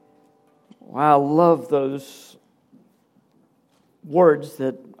Wow, I love those words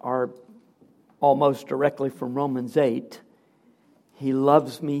that are almost directly from Romans 8. He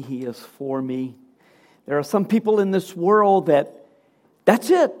loves me, He is for me. There are some people in this world that's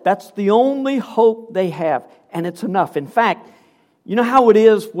it. That's the only hope they have, and it's enough. In fact, you know how it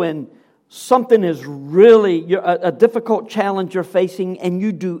is when something is really a difficult challenge you're facing, and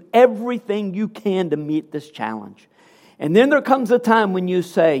you do everything you can to meet this challenge. And then there comes a time when you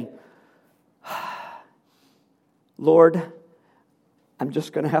say, Lord, I'm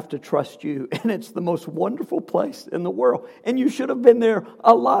just going to have to trust you. And it's the most wonderful place in the world. And you should have been there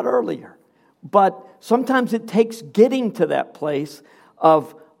a lot earlier. But sometimes it takes getting to that place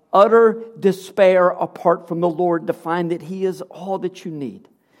of utter despair apart from the Lord to find that He is all that you need.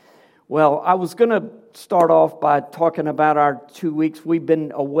 Well, I was going to start off by talking about our 2 weeks. We've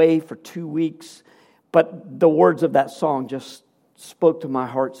been away for 2 weeks, but the words of that song just spoke to my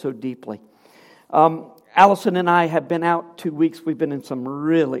heart so deeply. Allison and I have been out 2 weeks. We've been in some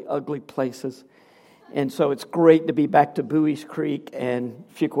really ugly places. And so it's great to be back to Bowie's Creek and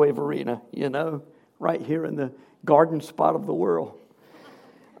Fuquay Arena, right here in the garden spot of the world.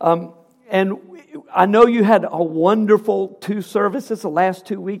 And I know you had a wonderful 2 services the last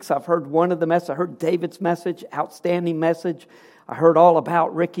 2 weeks. I've heard one of the messages. I heard David's message, outstanding message. I heard all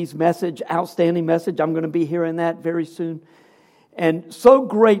about Ricky's message, outstanding message. I'm going to be hearing that very soon. And so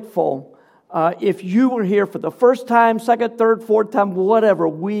grateful. If you were here for the first time, second, third, fourth time, whatever,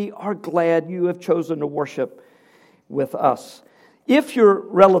 we are glad you have chosen to worship with us. If you're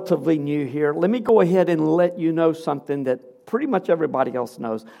relatively new here, let me go ahead and let you know something that pretty much everybody else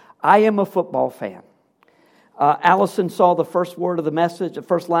knows. I am a football fan. Allison saw the first word of the message, the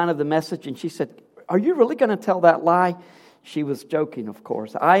first line of the message, and she said, "Are you really going to tell that lie?" She was joking, of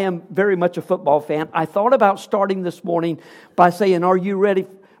course. I am very much a football fan. I thought about starting this morning by saying, "Are you ready?"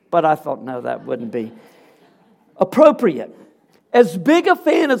 But I thought, no, that wouldn't be appropriate. As big a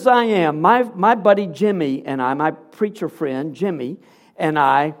fan as I am, my buddy Jimmy and I, my preacher friend Jimmy and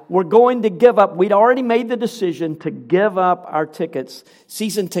I, were going to give up. We'd already made the decision to give up our tickets,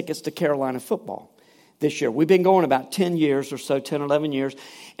 season tickets to Carolina football this year. We've been going about 10 years or so, 10, 11 years.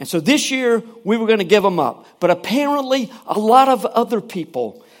 And so this year, we were going to give them up. But apparently, a lot of other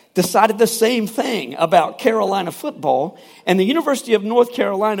people decided the same thing about Carolina football, and the University of North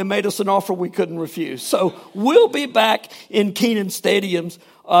Carolina made us an offer we couldn't refuse. So we'll be back in Kenan Stadium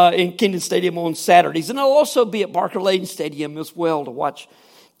on Saturdays, and I'll also be at Barker Lane Stadium as well to watch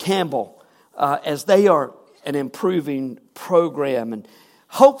Campbell as they are an improving program, and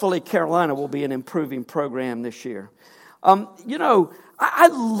hopefully Carolina will be an improving program this year. I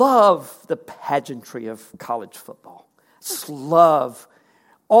love the pageantry of college football. I just love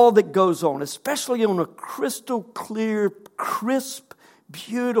all that goes on, especially on a crystal clear, crisp,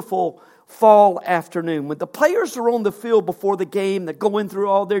 beautiful fall afternoon. When the players are on the field before the game, they're going through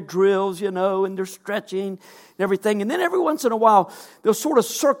all their drills, and they're stretching and everything. And then every once in a while, they'll sort of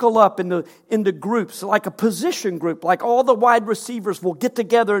circle up into groups, like a position group. Like all the wide receivers will get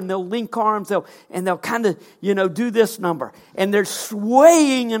together and they'll link arms, they'll kind of, do this number. And they're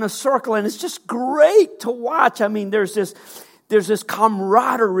swaying in a circle, and it's just great to watch. I mean, there's this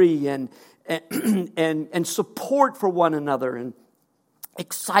camaraderie and support for one another and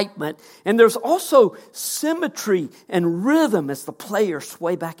excitement. And there's also symmetry and rhythm as the players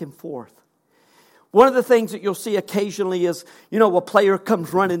sway back and forth. One of the things that you'll see occasionally is, a player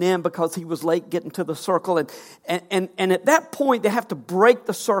comes running in because he was late getting to the circle. And at that point, they have to break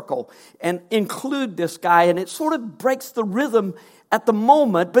the circle and include this guy. And it sort of breaks the rhythm at the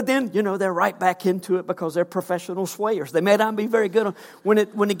moment, but then, they're right back into it because they're professional swayers. They may not be very good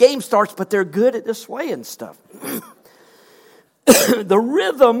when the game starts, but they're good at the swaying stuff. The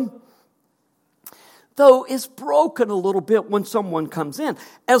rhythm, though, is broken a little bit when someone comes in.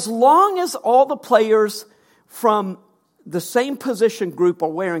 As long as all the players from the same position group are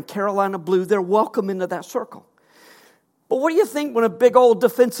wearing Carolina blue, they're welcome into that circle. But what do you think when a big old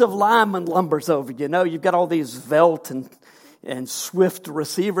defensive lineman lumbers over? You've got all these Velt and Swift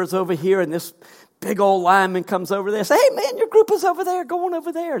receivers over here, and this big old lineman comes over there and says, "Hey, man, your group is over there. Go on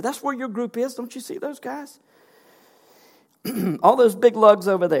over there. That's where your group is. Don't you see those guys? All those big lugs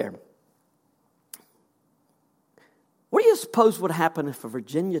over there." What do you suppose would happen if a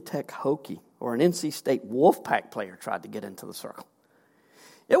Virginia Tech Hokie or an NC State Wolfpack player tried to get into the circle?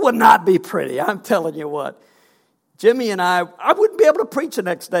 It would not be pretty, I'm telling you what. Jimmy and I wouldn't be able to preach the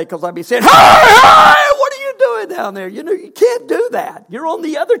next day because I'd be saying, "Hey, what are you doing down there? You can't do that. You're on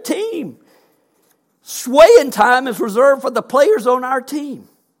the other team. Swaying time is reserved for the players on our team."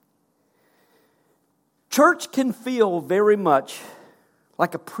 Church can feel very much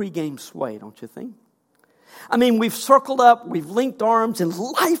like a pregame sway, don't you think? I mean, we've circled up, we've linked arms, and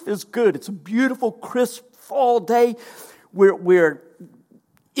life is good. It's a beautiful, crisp fall day. We're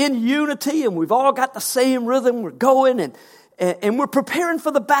in unity, and we've all got the same rhythm. We're going, and we're preparing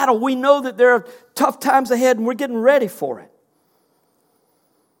for the battle. We know that there are tough times ahead, and we're getting ready for it.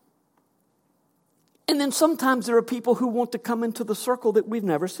 And then sometimes there are people who want to come into the circle that we've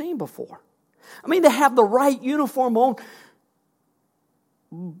never seen before. I mean, they have the right uniform on,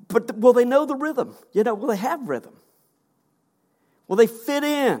 but will they know the rhythm? Will they have rhythm? Will they fit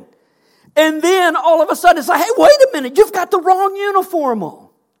in? And then all of a sudden it's like, hey, wait a minute, you've got the wrong uniform on.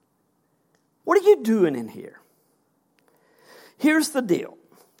 What are you doing in here? Here's the deal.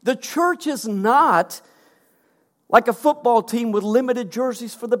 The church is not like a football team with limited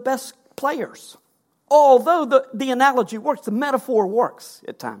jerseys for the best players. Although the analogy works, the metaphor works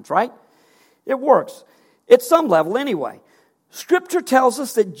at times, right? It works. At some level anyway. Scripture tells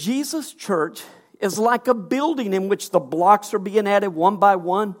us that Jesus' church is like a building in which the blocks are being added one by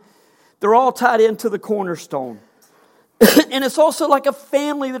one. They're all tied into the cornerstone. And it's also like a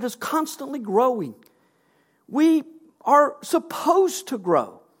family that is constantly growing. We are supposed to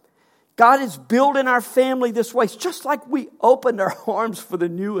grow. God is building our family this way. It's just like we opened our arms for the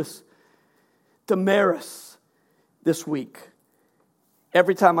newest Damaris this week.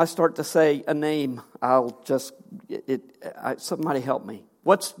 Every time I start to say a name, somebody help me.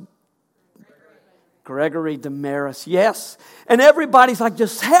 What's Gregory Damaris? Yes. And everybody's like,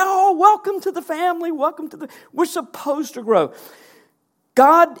 welcome to the family. We're supposed to grow.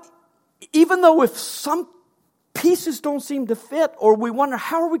 God, even though if some pieces don't seem to fit, or we wonder,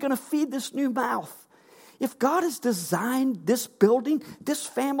 how are we going to feed this new mouth? If God has designed this building, this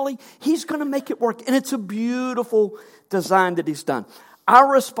family, He's going to make it work. And it's a beautiful design that He's done.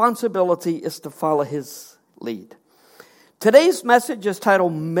 Our responsibility is to follow His lead. Today's message is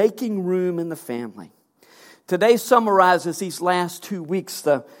titled, Making Room in the Family. Today summarizes these last 2 weeks,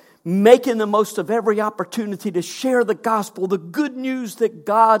 making the most of every opportunity to share the gospel, the good news that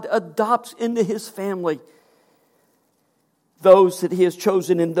God adopts into His family. Those that He has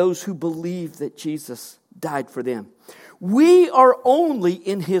chosen and those who believe that Jesus died for them. We are only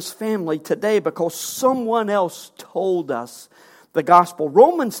in His family today because someone else told us the gospel.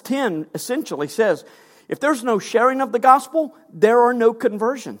 Romans 10 essentially says, if there's no sharing of the gospel, there are no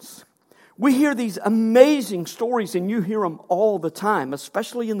conversions. We hear these amazing stories, and you hear them all the time,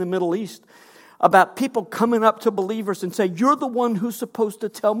 especially in the Middle East, about people coming up to believers and say, you're the one who's supposed to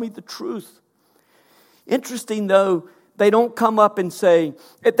tell me the truth. Interesting though, they don't come up and say,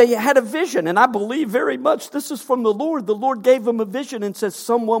 they had a vision, and I believe very much this is from the Lord. The Lord gave them a vision and says,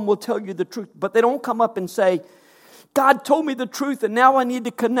 someone will tell you the truth. But they don't come up and say, God told me the truth, and now I need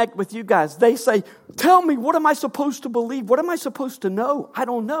to connect with you guys. They say, tell me, what am I supposed to believe? What am I supposed to know? I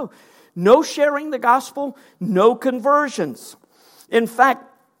don't know. No sharing the gospel, no conversions. In fact,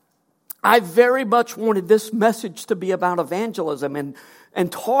 I very much wanted this message to be about evangelism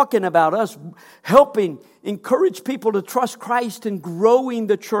and talking about us, helping encourage people to trust Christ and growing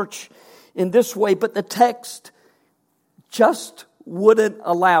the church in this way. But the text just wouldn't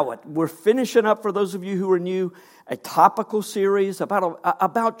allow it. We're finishing up, for those of you who are new, a topical series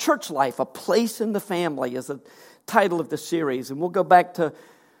about church life. A Place in the Family is the title of the series. And we'll go back to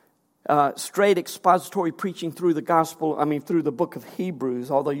straight expository preaching through through the book of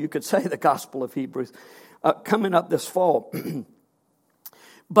Hebrews, although you could say the Gospel of Hebrews, coming up this fall.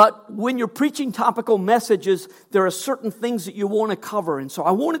 But when you're preaching topical messages, there are certain things that you want to cover. And so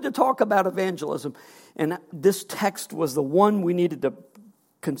I wanted to talk about evangelism. And this text was the one we needed to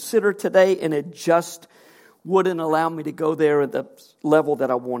consider today, and it just wouldn't allow me to go there at the level that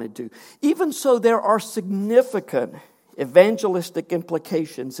I wanted to. Even so, there are significant evangelistic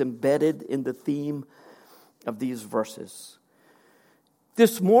implications embedded in the theme of these verses.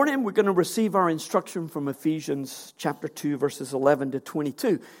 This morning, we're going to receive our instruction from Ephesians chapter 2, verses 11 to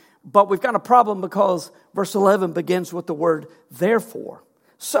 22. But we've got a problem because verse 11 begins with the word therefore.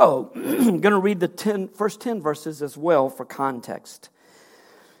 So, I'm going to read the first 10 verses as well for context.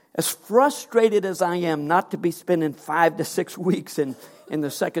 As frustrated as I am not to be spending 5 to 6 weeks in the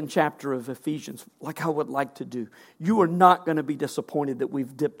second chapter of Ephesians, like I would like to do, you are not going to be disappointed that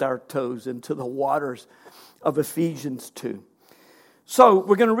we've dipped our toes into the waters of Ephesians 2. So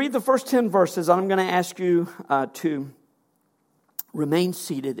we're going to read the first 10 verses. I'm going to ask you to remain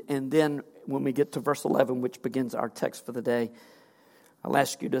seated, and then when we get to verse 11, which begins our text for the day, I'll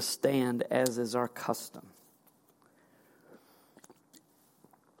ask you to stand as is our custom.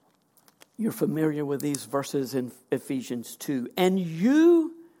 You're familiar with these verses in Ephesians 2. And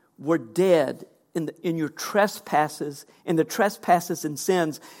you were dead in your trespasses, in the trespasses and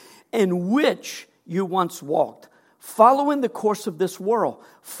sins in which you once walked, following the course of this world,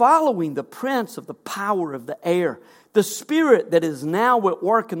 following the prince of the power of the air, the spirit that is now at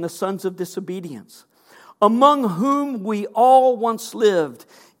work in the sons of disobedience, among whom we all once lived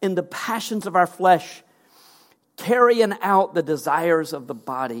in the passions of our flesh, carrying out the desires of the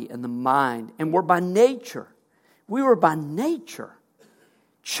body and the mind, and we were by nature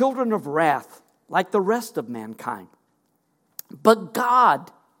children of wrath, like the rest of mankind. But God,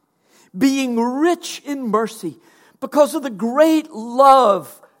 being rich in mercy, because of the great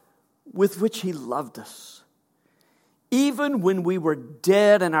love with which He loved us, even when we were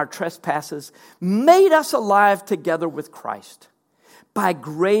dead in our trespasses, made us alive together with Christ. By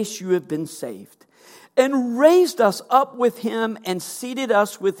grace you have been saved, and raised us up with Him and seated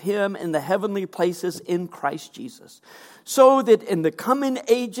us with Him in the heavenly places in Christ Jesus, so that in the coming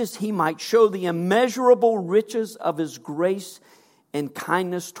ages He might show the immeasurable riches of His grace and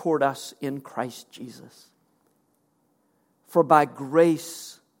kindness toward us in Christ Jesus. For by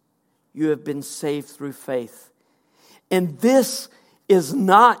grace you have been saved through faith. And this is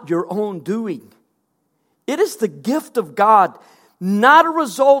not your own doing. It is the gift of God, not a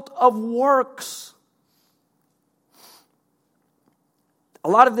result of works. A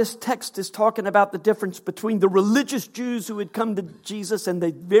lot of this text is talking about the difference between the religious Jews who had come to Jesus and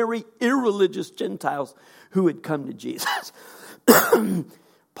the very irreligious Gentiles who had come to Jesus. God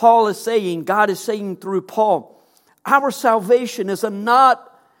is saying through Paul, our salvation is not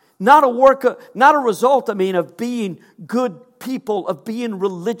a result of being good people, of being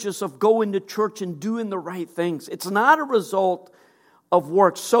religious, of going to church and doing the right things. It's not a result of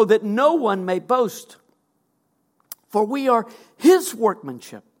works, so that no one may boast. For we are His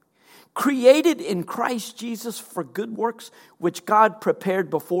workmanship, created in Christ Jesus for good works, which God prepared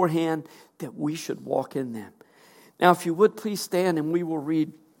beforehand that we should walk in them. Now, if you would please stand, and we will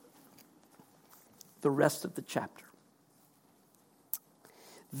read the rest of the chapter.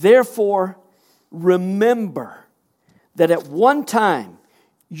 Therefore, remember that at one time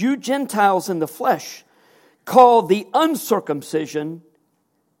you Gentiles in the flesh, called the uncircumcision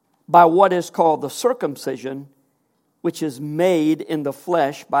by what is called the circumcision, which is made in the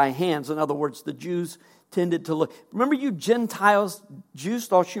flesh by hands. In other words, the Jews tended to look. Remember, you Gentiles, Jews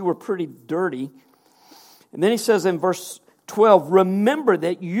thought you were pretty dirty. And then he says in verse 12, remember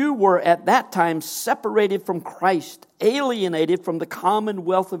that you were at that time separated from Christ, alienated from the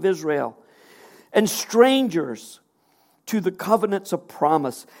commonwealth of Israel, and strangers to the covenants of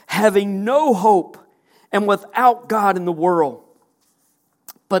promise, having no hope and without God in the world.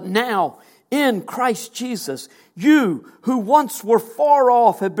 But now, in Christ Jesus, you who once were far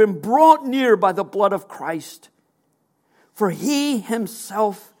off have been brought near by the blood of Christ. For He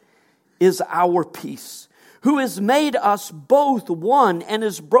Himself is our peace, who has made us both one and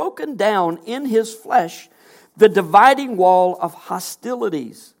has broken down in His flesh the dividing wall of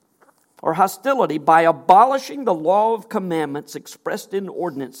hostility by abolishing the law of commandments expressed in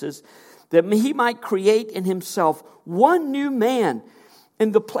ordinances, that He might create in Himself one new man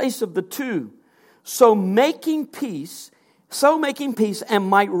in the place of the two, so making peace, and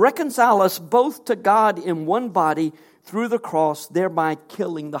might reconcile us both to God in one body through the cross, thereby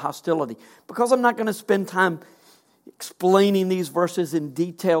killing the hostility. Because I'm not going to spend time explaining these verses in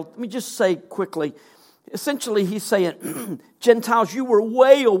detail, let me just say quickly, essentially he's saying, Gentiles, you were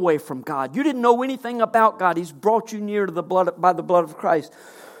way away from God. You didn't know anything about God. He's brought you near to the blood by the blood of Christ.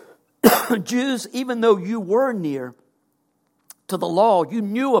 Jews, even though you were near to the law, you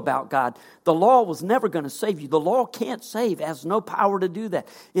knew about God. The law was never going to save you. The law can't save, it has no power to do that.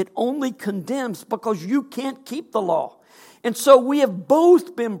 It only condemns because you can't keep the law. And so we have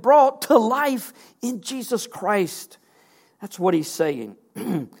both been brought to life in Jesus Christ. That's what he's saying.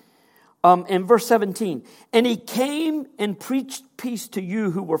 In verse 17, and He came and preached peace to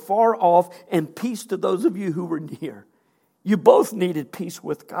you who were far off, and peace to those of you who were near. You both needed peace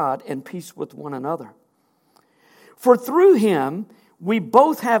with God and peace with one another. For through Him, we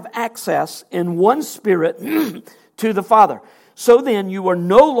both have access in one Spirit to the Father. So then, you are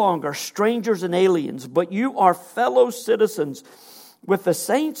no longer strangers and aliens, but you are fellow citizens with the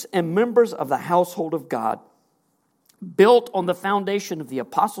saints and members of the household of God, built on the foundation of the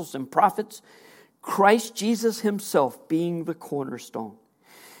apostles and prophets, Christ Jesus Himself being the cornerstone,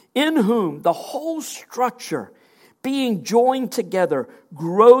 in whom the whole structure, being joined together,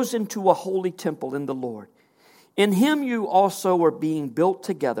 grows into a holy temple in the Lord. In Him you also are being built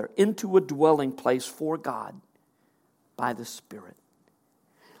together into a dwelling place for God by the Spirit.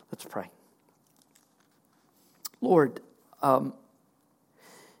 Let's pray. Lord,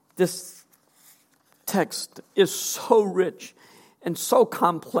 this text is so rich and so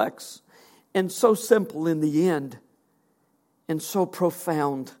complex and so simple in the end and so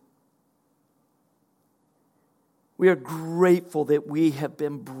profound. We are grateful that we have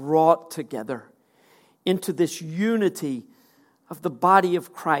been brought together into this unity of the body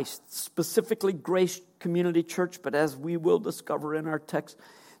of Christ, specifically Grace Community Church, but as we will discover in our text,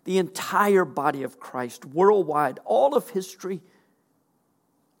 the entire body of Christ, worldwide, all of history,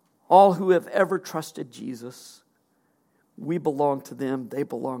 all who have ever trusted Jesus. We belong to them, they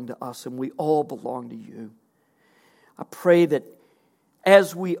belong to us, and we all belong to you. I pray that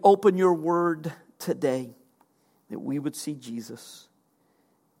as we open your word today, that we would see Jesus,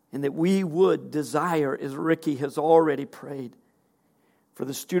 and that we would desire, as Ricky has already prayed, for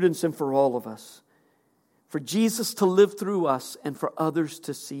the students and for all of us, for Jesus to live through us and for others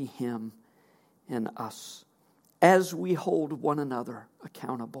to see Him in us as we hold one another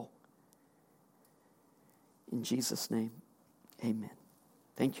accountable. In Jesus' name, amen.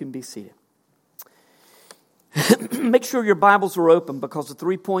 Thank you, and be seated. Make sure your Bibles are open, because the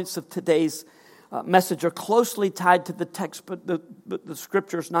 3 points of today's message are closely tied to the text, but the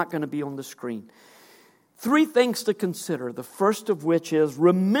scripture is not going to be on the screen. 3 things to consider, the first of which is,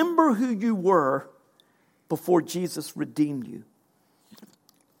 remember who you were before Jesus redeemed you.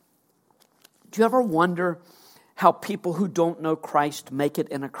 Do you ever wonder how people who don't know Christ make it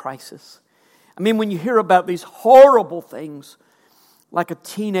in a crisis? I mean, when you hear about these horrible things, like a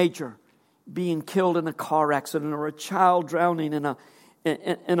teenager being killed in a car accident, or a child drowning in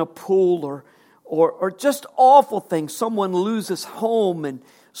a pool, or just awful things. Someone loses home and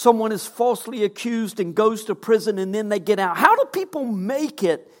someone is falsely accused and goes to prison and then they get out. How do people make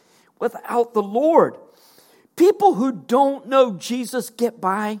it without the Lord? People who don't know Jesus get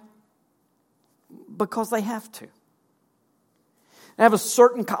by because they have to. They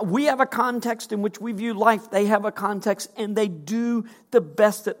have we have a context in which we view life. They have a context, and they do the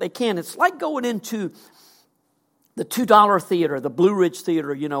best that they can. It's like going into the $2 theater, the Blue Ridge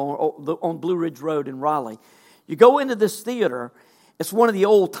Theater, on Blue Ridge Road in Raleigh. You go into this theater. It's one of the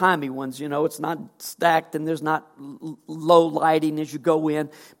old-timey ones, It's not stacked and there's not low lighting as you go in.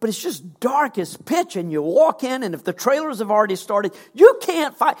 But it's just dark as pitch, and you walk in, and if the trailers have already started, you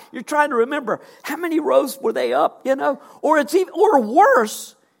can't find. You're trying to remember, how many rows were they up, Or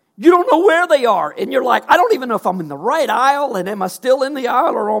worse, you don't know where they are. And you're like, I don't even know if I'm in the right aisle, and am I still in the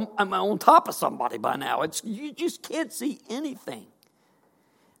aisle, or am I on top of somebody by now? You just can't see anything.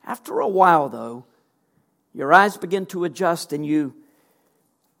 After a while, though, your eyes begin to adjust, and you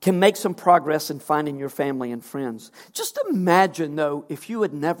can make some progress in finding your family and friends. Just imagine, though, if you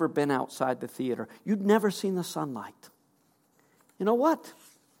had never been outside the theater, you'd never seen the sunlight. You know what?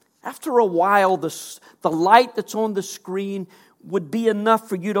 After a while, the light that's on the screen would be enough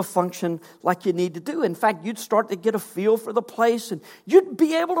for you to function like you need to do. In fact, you'd start to get a feel for the place, and you'd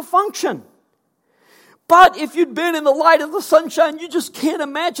be able to function. But if you'd been in the light of the sunshine, you just can't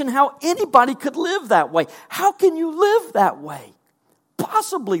imagine how anybody could live that way. How can you live that way?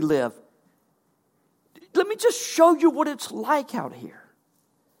 Possibly live? Let me just show you what it's like out here.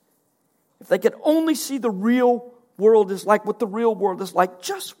 If they could only see the real world is like, what the real world is like,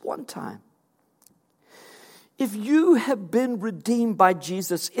 just one time. If you have been redeemed by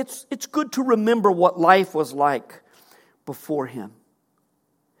Jesus, it's good to remember what life was like before Him.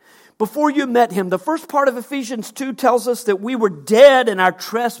 Before you met Him, the first part of Ephesians 2 tells us that we were dead in our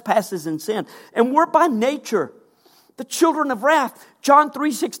trespasses and sin, and we're by nature the children of wrath. John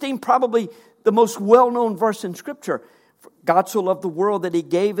 3:16, probably the most well-known verse in Scripture. God so loved the world that He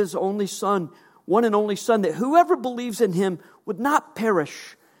gave His only Son, one and only Son, that whoever believes in Him would not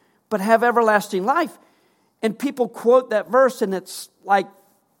perish, but have everlasting life. And people quote that verse, and it's like,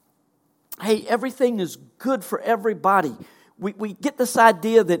 hey, everything is good for everybody. We get this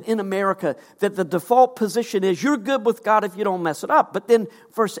idea that in America, that the default position is you're good with God if you don't mess it up. But then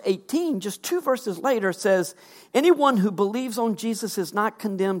verse 18, just 2 verses later, says, anyone who believes on Jesus is not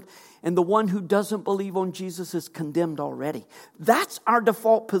condemned, and the one who doesn't believe on Jesus is condemned already. That's our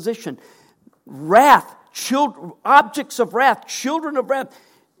default position. Wrath, objects of wrath, children of wrath.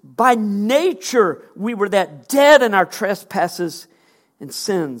 By nature, we were that, dead in our trespasses and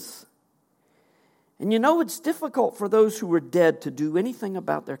sins. And it's difficult for those who are dead to do anything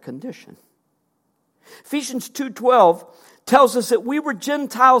about their condition. Ephesians 2:12 tells us that we were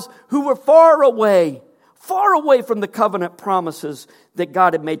Gentiles who were far away from the covenant promises that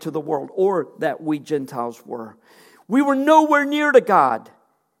God had made to the world, or that we Gentiles were. We were nowhere near to God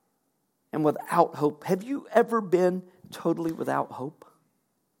and without hope. Have you ever been totally without hope?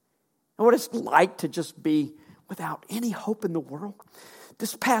 And what it's like to just be without any hope in the world?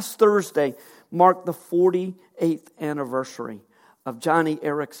 This past Thursday, marked the 48th anniversary of Johnny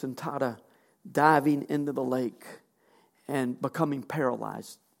Erickson Tata diving into the lake and becoming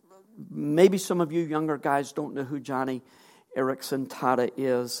paralyzed. Maybe some of you younger guys don't know who Johnny Erickson Tata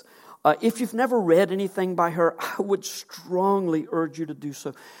is. If you've never read anything by her, I would strongly urge you to do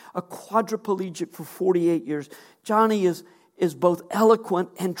so. A quadriplegic for 48 years. Johnny is both eloquent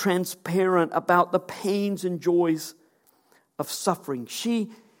and transparent about the pains and joys of suffering.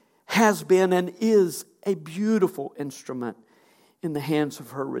 She has been and is a beautiful instrument in the hands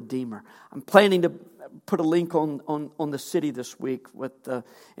of her Redeemer. I'm planning to put a link on the city this week with an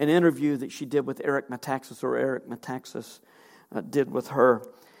interview that she did with Eric Metaxas did with her.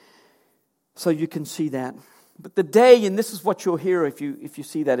 So you can see that. But the day, and this is what you'll hear if you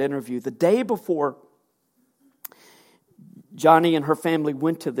see that interview, the day before Johnny and her family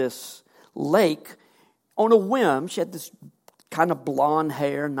went to this lake, on a whim, she had this kind of blonde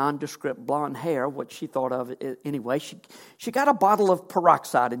hair, nondescript blonde hair, what she thought of it anyway. She got a bottle of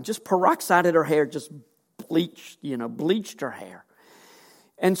peroxide and just peroxided her hair, just bleached her hair.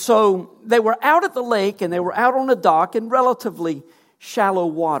 And so they were out at the lake and they were out on a dock in relatively shallow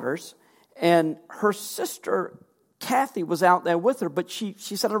waters. And her sister, Kathy, was out there with her. But she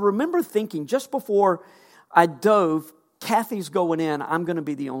said, I remember thinking just before I dove, Kathy's going in, I'm going to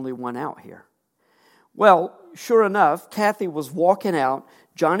be the only one out here. Well, sure enough, Kathy was walking out.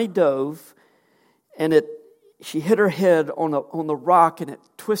 Johnny dove, and she hit her head on the rock, and it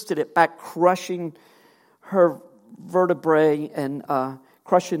twisted it back, crushing her vertebrae and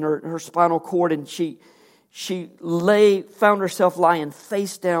crushing her spinal cord. And she found herself lying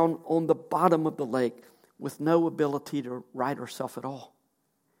face down on the bottom of the lake with no ability to right herself at all.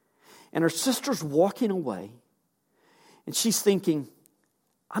 And her sister's walking away, and she's thinking,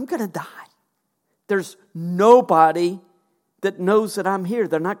 I'm going to die. There's nobody that knows that I'm here.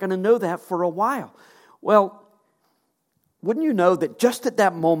 They're not going to know that for a while. Well, wouldn't you know that just at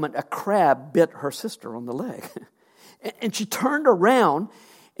that moment, a crab bit her sister on the leg. And she turned around,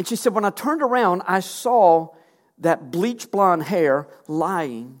 and she said, when I turned around, I saw that bleach blonde hair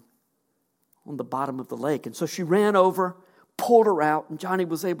lying on the bottom of the lake. And so she ran over, pulled her out, and Johnny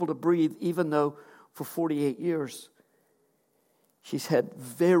was able to breathe, even though for 48 years, she's had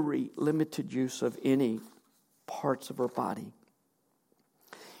very limited use of any parts of her body.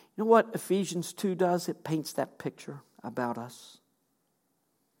 You know what Ephesians 2 does? It paints that picture about us.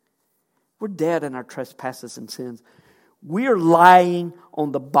 We're dead in our trespasses and sins. We're lying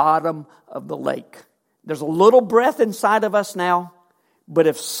on the bottom of the lake. There's a little breath inside of us now, but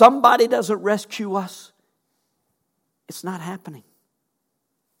if somebody doesn't rescue us, it's not happening.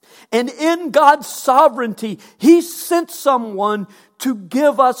 And in God's sovereignty, He sent someone to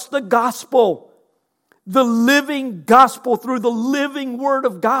give us the gospel, the living gospel through the living Word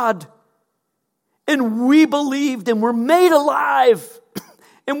of God. And we believed and were made alive.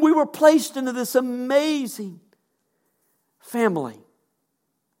 And we were placed into this amazing family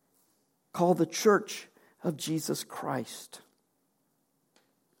called the Church of Jesus Christ.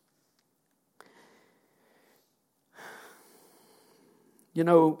 You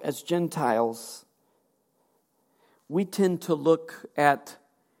know, as Gentiles, we tend to look at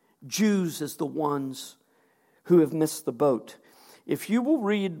Jews as the ones who have missed the boat. If you will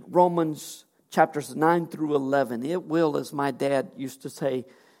read Romans chapters 9 through 11, it will, as my dad used to say,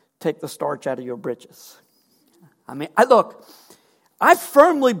 take the starch out of your britches. I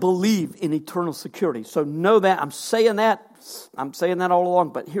firmly believe in eternal security. So know that. I'm saying that all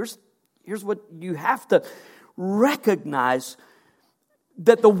along. But here's what you have to recognize,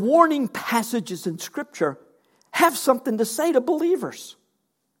 that the warning passages in Scripture have something to say to believers.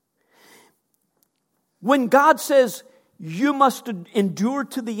 When God says you must endure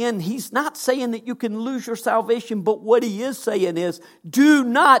to the end, He's not saying that you can lose your salvation, but what He is saying is, do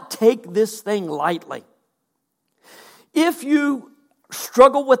not take this thing lightly. If you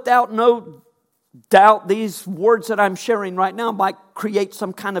struggle with doubt, no doubt these words that I'm sharing right now might create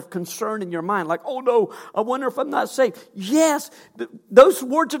some kind of concern in your mind. Like, oh no, I wonder if I'm not saved. Yes, those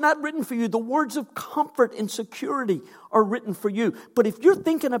words are not written for you. The words of comfort and security are written for you. But if you're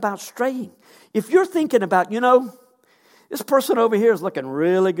thinking about straying, if you're thinking about, this person over here is looking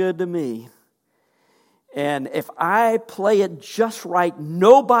really good to me, and if I play it just right,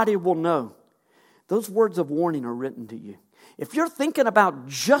 nobody will know. Those words of warning are written to you. If you're thinking about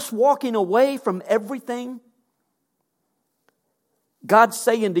just walking away from everything, God's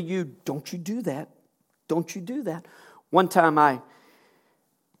saying to you, don't you do that. Don't you do that. One time I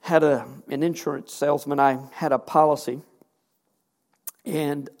had an insurance salesman. I had a policy,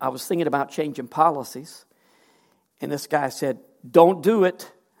 and I was thinking about changing policies. And this guy said, don't do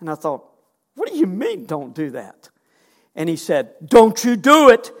it. And I thought, What do you mean, don't do that? And he said, don't you do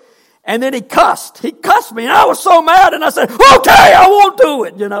it. And then he cussed. He cussed me, and I was so mad, and I said, okay, I won't do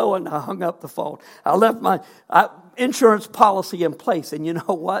it, and I hung up the phone. I left my insurance policy in place, and you know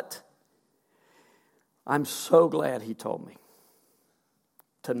what? I'm so glad he told me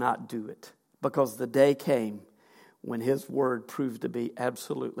to not do it, because the day came when his word proved to be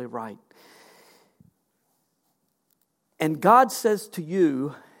absolutely right. And God says to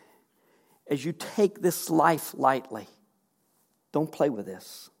you, as you take this life lightly, don't play with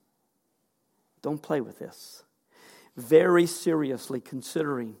this. Don't play with this. Very seriously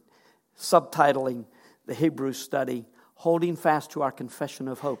considering subtitling the Hebrew study, holding fast to our confession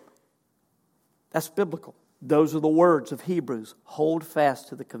of hope. That's biblical. Those are the words of Hebrews. Hold fast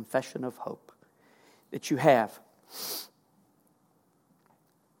to the confession of hope that you have.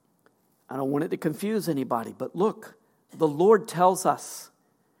 I don't want it to confuse anybody, but look, the Lord tells us,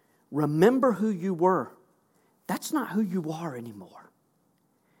 remember who you were. That's not who you are anymore.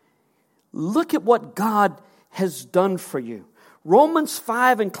 Look at what God has done for you. Romans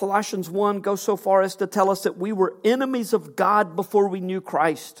 5 and Colossians 1 go so far as to tell us that we were enemies of God before we knew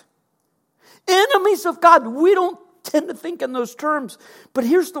Christ. Enemies of God. We don't tend to think in those terms, but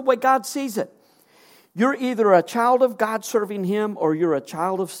here's the way God sees it. You're either a child of God serving Him or you're a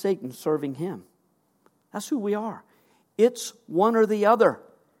child of Satan serving Him. That's who we are. It's one or the other.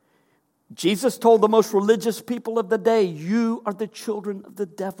 Jesus told the most religious people of the day, you are the children of the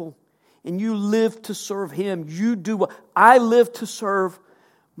devil. And you live to serve him. You do what? I live to serve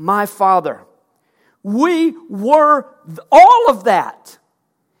my Father. We were all of that.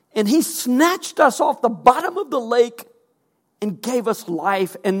 And He snatched us off the bottom of the lake and gave us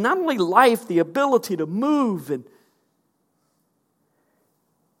life. And not only life, the ability to move and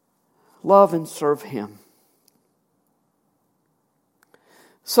love and serve Him.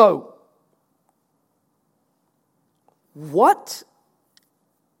 So, what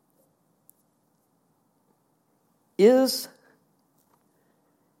is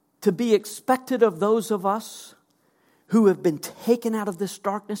to be expected of those of us who have been taken out of this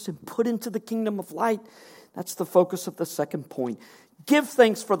darkness and put into the kingdom of light? That's the focus of the second point. Give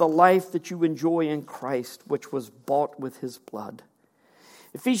thanks for the life that you enjoy in Christ, which was bought with His blood.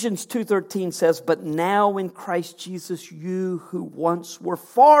 Ephesians 2:13 says, but now in Christ Jesus, you who once were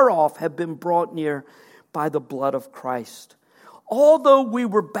far off have been brought near by the blood of Christ. Although we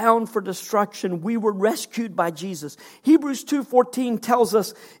were bound for destruction, we were rescued by Jesus. Hebrews 2:14 tells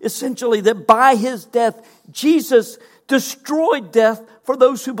us essentially that by His death, Jesus destroyed death for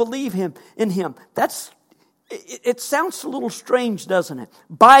those who believe in Him. It sounds a little strange, doesn't it?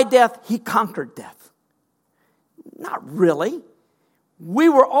 By death, He conquered death. Not really. We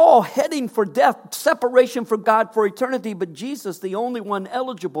were all heading for death, separation from God for eternity, but Jesus, the only one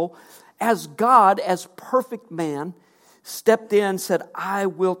eligible, as God, as perfect man, stepped in and said, I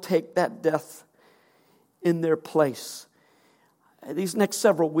will take that death in their place. These next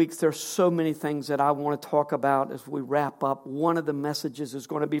several weeks, there's so many things that I want to talk about as we wrap up. One of the messages is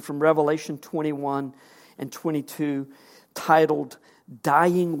going to be from Revelation 21 and 22, titled,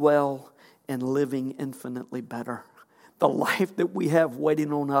 Dying Well and Living Infinitely Better. The life that we have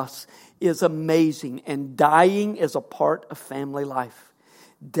waiting on us is amazing, and dying is a part of family life.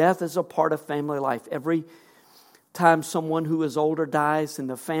 Death is a part of family life. Every time someone who is older dies and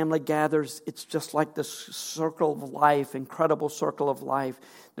the family gathers, it's just like this circle of life, incredible circle of life.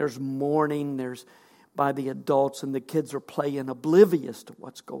 There's mourning, there's by the adults, and the kids are playing oblivious to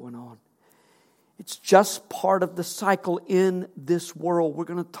what's going on. It's just part of the cycle in this world. We're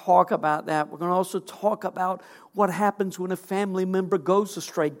going to talk about that. We're going to also talk about what happens when a family member goes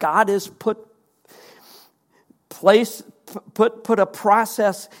astray. God has put a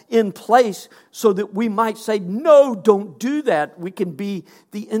process in place so that we might say, no, don't do that. We can be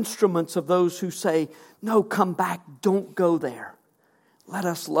the instruments of those who say, no, come back, don't go there. Let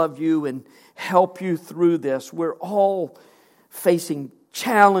us love you and help you through this. We're all facing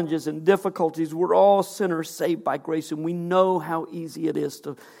challenges and difficulties. We're all sinners saved by grace, and we know how easy it is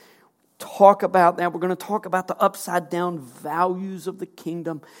to talk about that. We're going to talk about the upside down values of the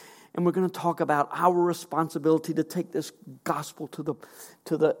kingdom. And we're going to talk about our responsibility to take this gospel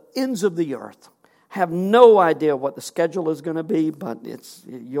to the ends of the earth. Have no idea what the schedule is going to be, but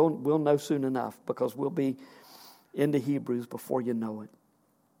we'll know soon enough, because we'll be into Hebrews before you know it.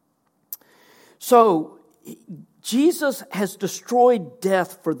 So, Jesus has destroyed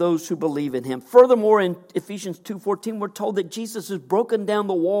death for those who believe in Him. Furthermore, in Ephesians 2:14, we're told that Jesus has broken down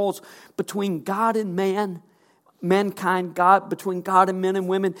the walls between God and mankind, between God and men and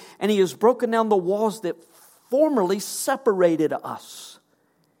women, and He has broken down the walls that formerly separated us.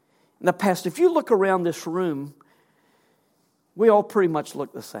 Now, Pastor, if you look around this room, we all pretty much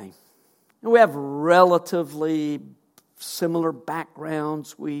look the same. And we have relatively similar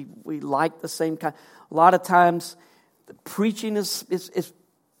backgrounds. We like the same kind. A lot of times, preaching is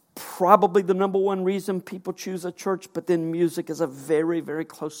probably the number one reason people choose a church, but then music is a very, very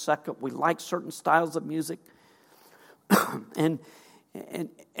close second. We like certain styles of music. and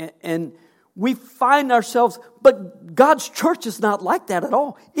we find ourselves, but God's church is not like that at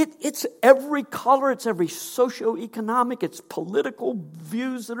all. It's every color, it's every socioeconomic, it's political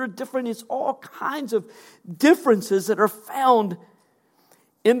views that are different. It's all kinds of differences that are found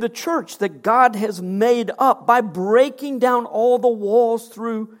in the church that God has made up by breaking down all the walls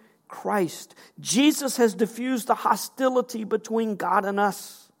through Christ. Jesus has diffused the hostility between God and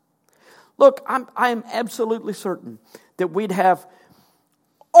us. Look, I am absolutely certain that we'd have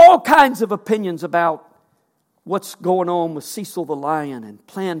all kinds of opinions about what's going on with Cecil the Lion and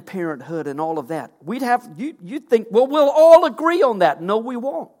Planned Parenthood and all of that. You'd think, well, we'll all agree on that. No, we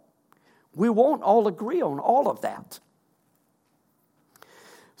won't. We won't all agree on all of that.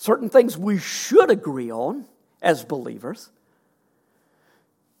 Certain things we should agree on as believers.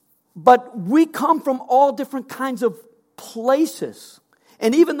 But we come from all different kinds of places.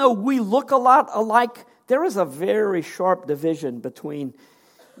 And even though we look a lot alike, there is a very sharp division between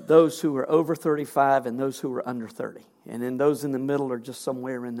those who are over 35 and those who are under 30. And then those in the middle are just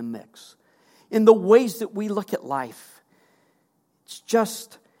somewhere in the mix. In the ways that we look at life, it's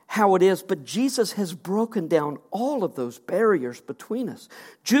just how it is. But Jesus has broken down all of those barriers between us.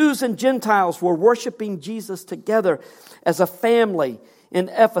 Jews and Gentiles were worshiping Jesus together as a family in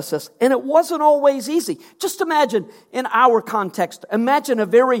Ephesus. And it wasn't always easy. Just imagine, in our context, imagine a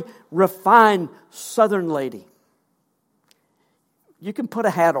very refined Southern lady. You can put a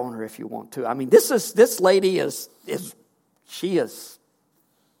hat on her if you want to. I mean, this lady is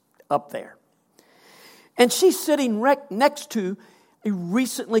up there. And she's sitting next to a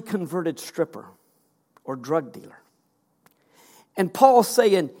recently converted stripper or drug dealer. And Paul's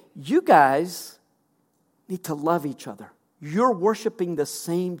saying, you guys need to love each other. You're worshiping the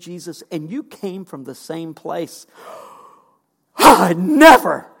same Jesus and you came from the same place.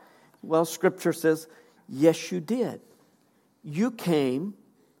 Never. Well, Scripture says, yes, you did. You came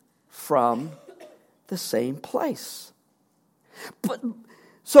from the same place. But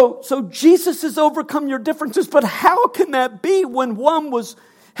so Jesus has overcome your differences, but how can that be when one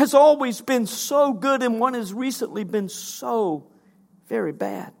has always been so good and one has recently been so very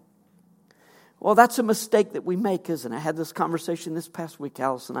bad? Well, that's a mistake that we make, isn't it? I had this conversation this past week,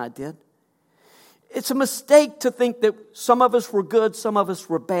 Alice and I did. It's a mistake to think that some of us were good, some of us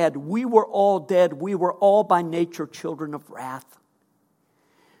were bad. We were all dead. We were all by nature children of wrath.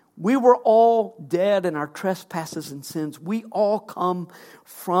 We were all dead in our trespasses and sins. We all come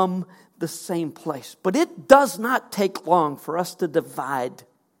from the same place. But it does not take long for us to divide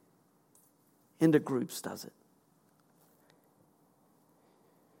into groups, does it?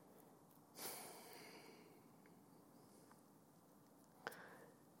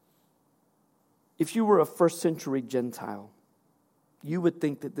 If you were a first century Gentile, you would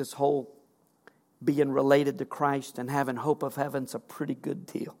think that this whole being related to Christ and having hope of heaven's a pretty good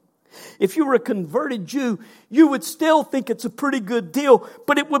deal. If you were a converted Jew, you would still think it's a pretty good deal,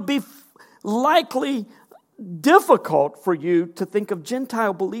 but it would be likely difficult for you to think of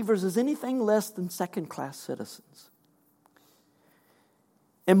Gentile believers as anything less than second-class citizens.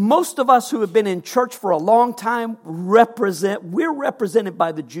 And most of us who have been in church for a long time we're represented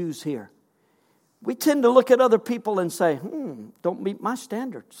by the Jews here. We tend to look at other people and say, don't meet my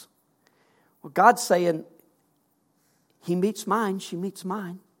standards. Well, God's saying, he meets mine, she meets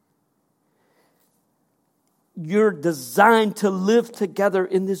mine. You're designed to live together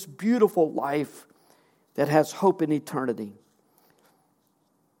in this beautiful life that has hope in eternity.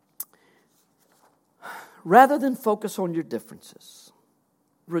 Rather than focus on your differences,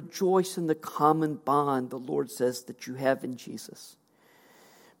 rejoice in the common bond the Lord says that you have in Jesus.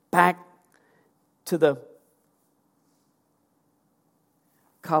 Back to the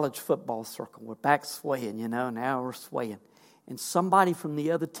college football circle. We're back swaying, now we're swaying. And somebody from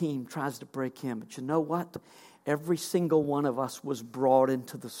the other team tries to break him. But you know what? Every single one of us was brought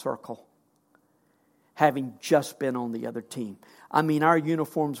into the circle, having just been on the other team. I mean, our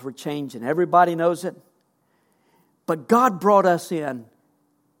uniforms were changing. Everybody knows it. But God brought us in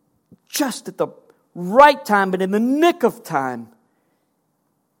just at the right time, but in the nick of time,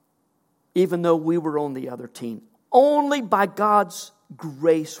 even though we were on the other team. Only by God's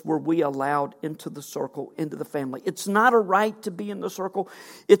grace were we allowed into the circle, into the family. It's not a right to be in the circle.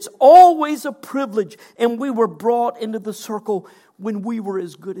 It's always a privilege. And we were brought into the circle when we were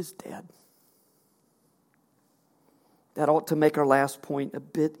as good as dead. That ought to make our last point a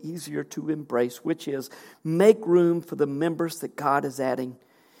bit easier to embrace, which is make room for the members that God is adding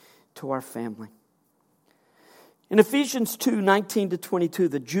to our family. In Ephesians 2:19-22,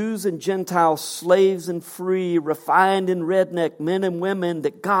 the Jews and Gentiles, slaves and free, refined and redneck, men and women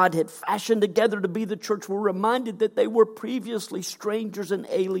that God had fashioned together to be the church were reminded that they were previously strangers and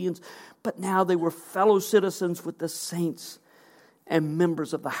aliens, but now they were fellow citizens with the saints and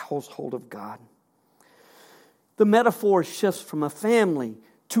members of the household of God. The metaphor shifts from a family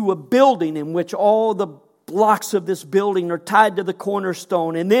to a building in which all the blocks of this building are tied to the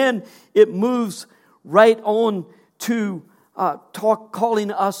cornerstone, and then it moves right on to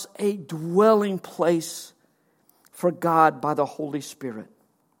calling us a dwelling place for God by the Holy Spirit.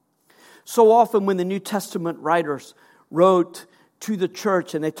 So often when the New Testament writers wrote to the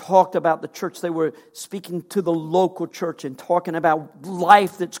church and they talked about the church, they were speaking to the local church and talking about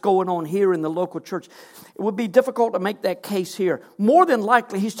life that's going on here in the local church. It would be difficult to make that case here. More than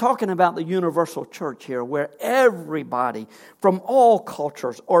likely, he's talking about the universal church here, where everybody from all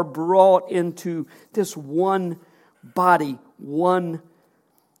cultures are brought into this one body, one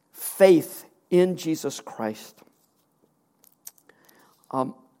faith in Jesus Christ.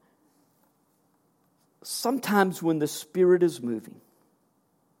 Sometimes when the Spirit is moving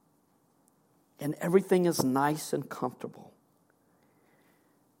and everything is nice and comfortable,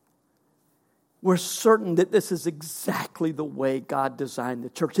 we're certain that this is exactly the way God designed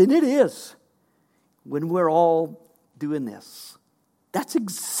the church. And it is. When we're all doing this, that's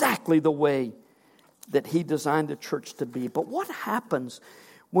exactly the way that He designed the church to be. But what happens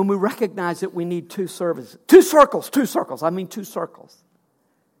when we recognize that we need two services? Two circles.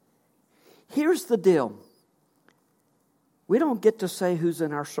 Here's the deal. We don't get to say who's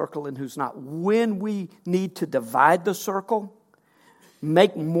in our circle and who's not. When we need to divide the circle,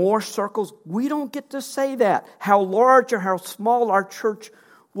 make more circles, we don't get to say that. How large or how small our church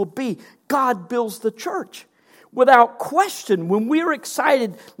will be. God builds the church. Without question, when we're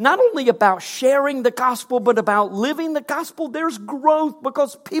excited not only about sharing the gospel, but about living the gospel, there's growth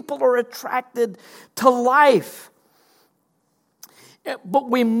because people are attracted to life. But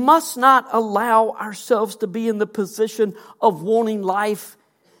we must not allow ourselves to be in the position of wanting life,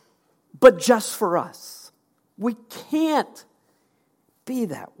 but just for us. We can't be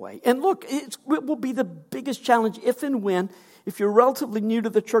that way. And look, it will be the biggest challenge if and when, if you're relatively new to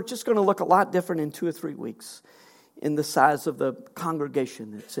the church, it's going to look a lot different in 2 or 3 weeks in the size of the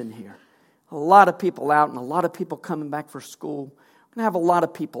congregation that's in here. A lot of people out and a lot of people coming back for school. We're going to have a lot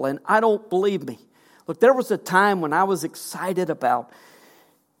of people. And believe me, look, there was a time when I was excited about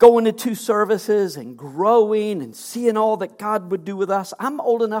going to 2 services and growing and seeing all that God would do with us. I'm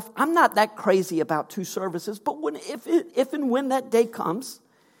old enough. I'm not that crazy about 2 services. But if and when that day comes,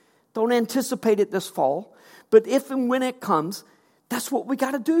 don't anticipate it this fall. But if and when it comes, that's what we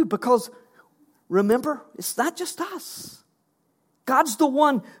got to do. Because remember, it's not just us. God's the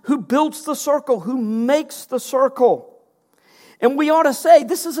one who builds the circle, who makes the circle. And we ought to say,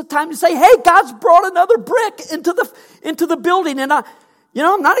 this is a time to say, hey, God's brought another brick into the building. And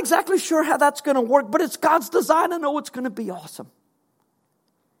I'm not exactly sure how that's going to work, but it's God's design. I know it's going to be awesome.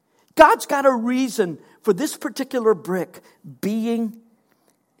 God's got a reason for this particular brick being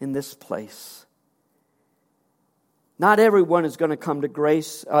in this place. Not everyone is going to come to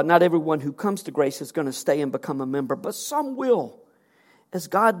grace. Not everyone who comes to grace is going to stay and become a member, but some will, as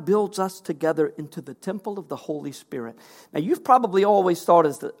God builds us together into the temple of the Holy Spirit. Now, you've probably always thought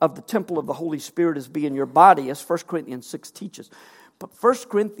of the temple of the Holy Spirit as being your body, as 1 Corinthians 6 teaches. But 1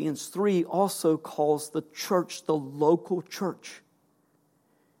 Corinthians 3 also calls the church, the local church,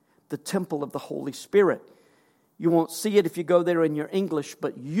 the temple of the Holy Spirit. You won't see it if you go there in your English,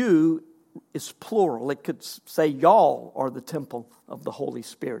 but you is plural. It could say y'all are the temple of the Holy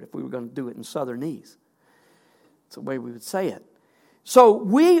Spirit if we were going to do it in Southernese. It's the way we would say it. So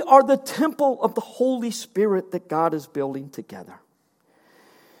we are the temple of the Holy Spirit that God is building together.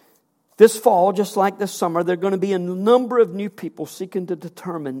 This fall, just like this summer, there are going to be a number of new people seeking to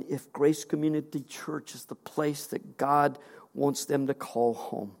determine if Grace Community Church is the place that God wants them to call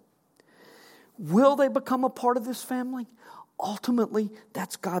home. Will they become a part of this family? Ultimately,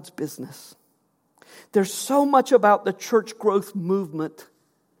 that's God's business. There's so much about the church growth movement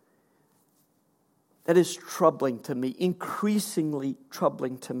that is troubling to me, increasingly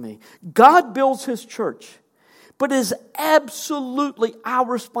troubling to me. God builds His church, but it is absolutely our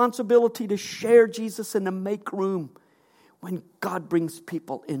responsibility to share Jesus and to make room when God brings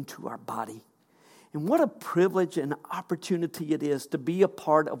people into our body. And what a privilege and opportunity it is to be a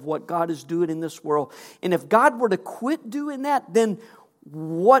part of what God is doing in this world. And if God were to quit doing that, then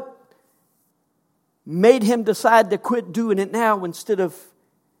what made him decide to quit doing it now instead of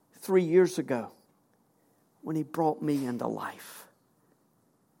 3 years ago when he brought me into life?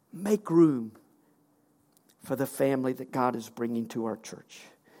 Make room for the family that God is bringing to our church.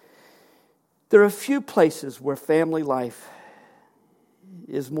 There are a few places where family life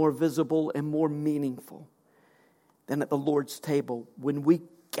is more visible and more meaningful than at the Lord's table when we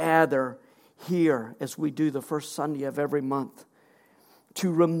gather here as we do the first Sunday of every month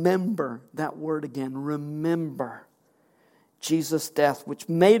to remember that word again. Remember Jesus' death, which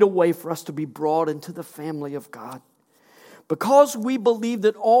made a way for us to be brought into the family of God. Because we believe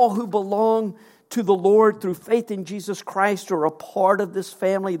that all who belong to the Lord through faith in Jesus Christ are a part of this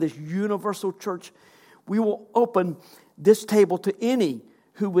family, this universal church, we will open this table to any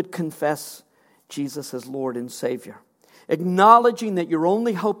who would confess Jesus as Lord and Savior. Acknowledging that your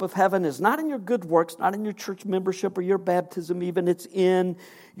only hope of heaven is not in your good works, not in your church membership or your baptism even. It's in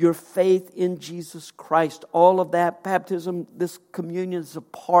your faith in Jesus Christ. All of that, baptism, this communion is a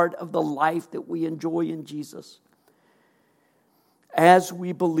part of the life that we enjoy in Jesus. As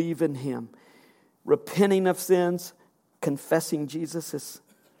we believe in Him, repenting of sins, confessing Jesus as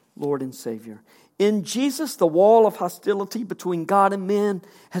Lord and Savior. In Jesus, the wall of hostility between God and men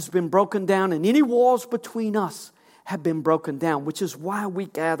has been broken down, and any walls between us have been broken down, which is why we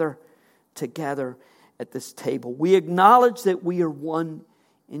gather together at this table. We acknowledge that we are one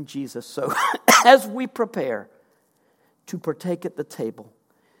in Jesus. So as we prepare to partake at the table,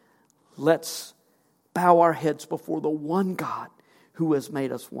 let's bow our heads before the one God who has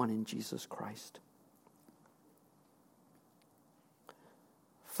made us one in Jesus Christ.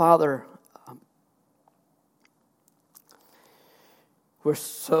 Father, we're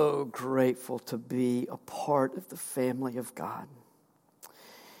so grateful to be a part of the family of God.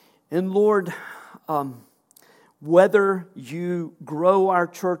 And Lord, whether you grow our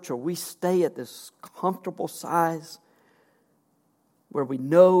church or we stay at this comfortable size where we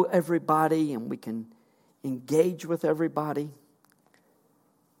know everybody and we can engage with everybody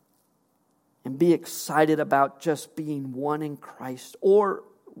and be excited about just being one in Christ, or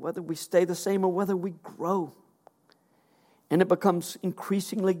whether we stay the same or whether we grow, and it becomes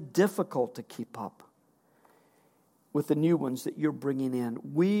increasingly difficult to keep up with the new ones that you're bringing in,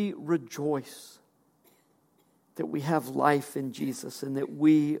 we rejoice that we have life in Jesus and that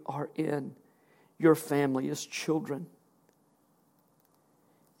we are in your family as children,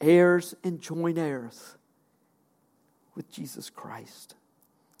 heirs and joint heirs with Jesus Christ.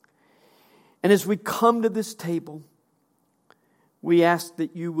 And as we come to this table, we ask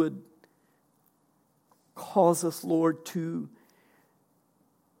that you would cause us, Lord, to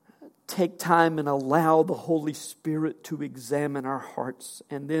take time and allow the Holy Spirit to examine our hearts,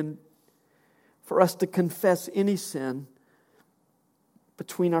 and then for us to confess any sin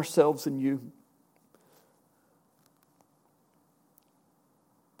between ourselves and you.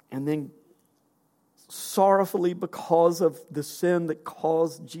 And then sorrowfully, because of the sin that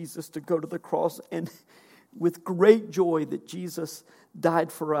caused Jesus to go to the cross, and with great joy that Jesus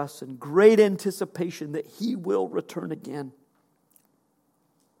died for us and great anticipation that He will return again,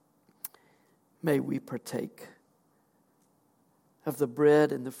 may we partake of the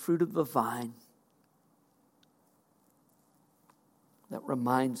bread and the fruit of the vine that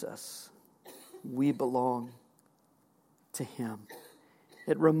reminds us we belong to Him.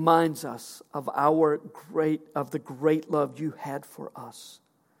 It reminds us of the great love you had for us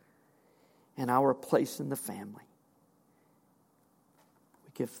and our place in the family.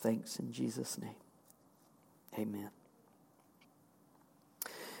 We give thanks in Jesus' name. Amen.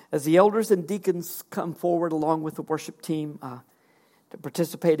 As the elders and deacons come forward along with the worship team to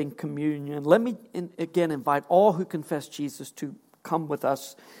participate in communion, let me again invite all who confess Jesus to come with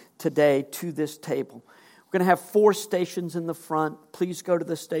us today to this table. We're going to have 4 stations in the front. Please go to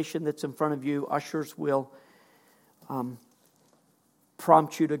the station that's in front of you. Ushers will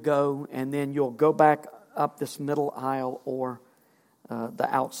prompt you to go, and then you'll go back up this middle aisle or the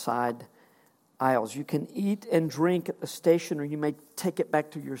outside aisles. You can eat and drink at the station, or you may take it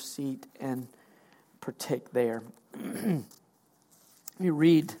back to your seat and partake there. Let me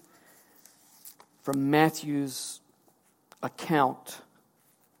read from Matthew's account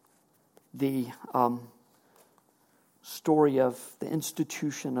the story of the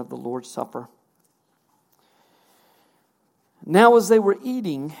institution of the Lord's Supper. Now as they were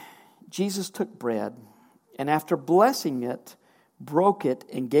eating, Jesus took bread, and after blessing it, broke it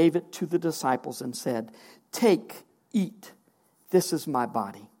and gave it to the disciples and said, "Take, Eat, this is my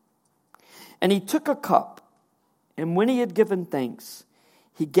body." And he took a cup, and when he had given thanks,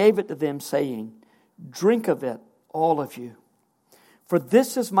 he gave it to them, saying, "Drink of it, all of you. For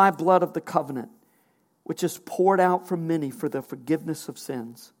this is my blood of the covenant, which is poured out for many for the forgiveness of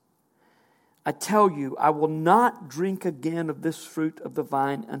sins. I tell you, I will not drink again of this fruit of the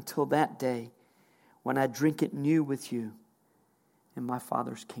vine until that day when I drink it new with you in my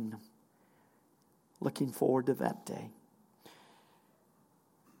Father's kingdom." Looking forward to that day.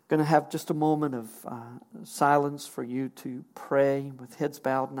 Going to have just a moment of silence for you to pray with heads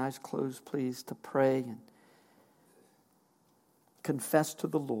bowed and eyes closed, please, to pray and confess to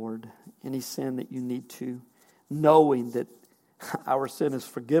the Lord any sin that you need to, knowing that our sin is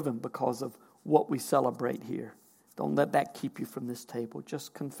forgiven because of what we celebrate here. Don't let that keep you from this table.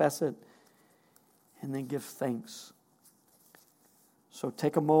 Just confess it and then give thanks. So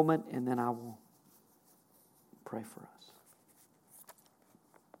take a moment and then I will pray for us.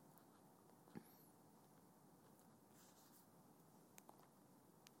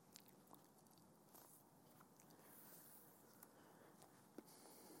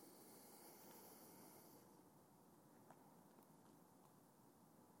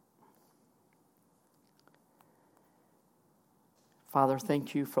 Father,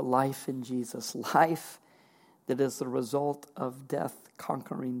 thank you for life in Jesus, life that is the result of death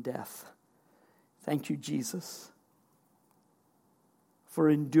conquering death. Thank you, Jesus, for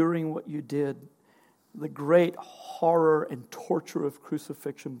enduring what you did, the great horror and torture of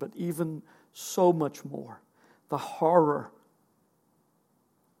crucifixion, but even so much more, the horror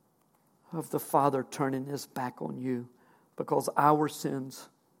of the Father turning his back on you because our sins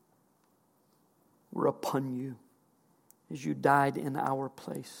were upon you as you died in our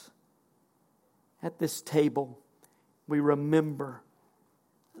place. At this table, we remember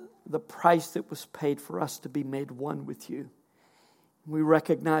the price that was paid for us to be made one with you. We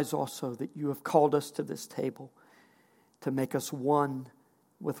recognize also that you have called us to this table to make us one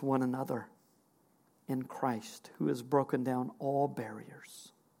with one another in Christ, who has broken down all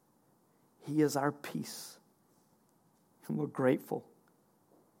barriers. He is our peace, and we're grateful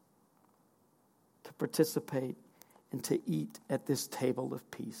to participate and to eat at this table of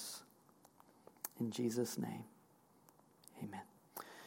peace. In Jesus' name.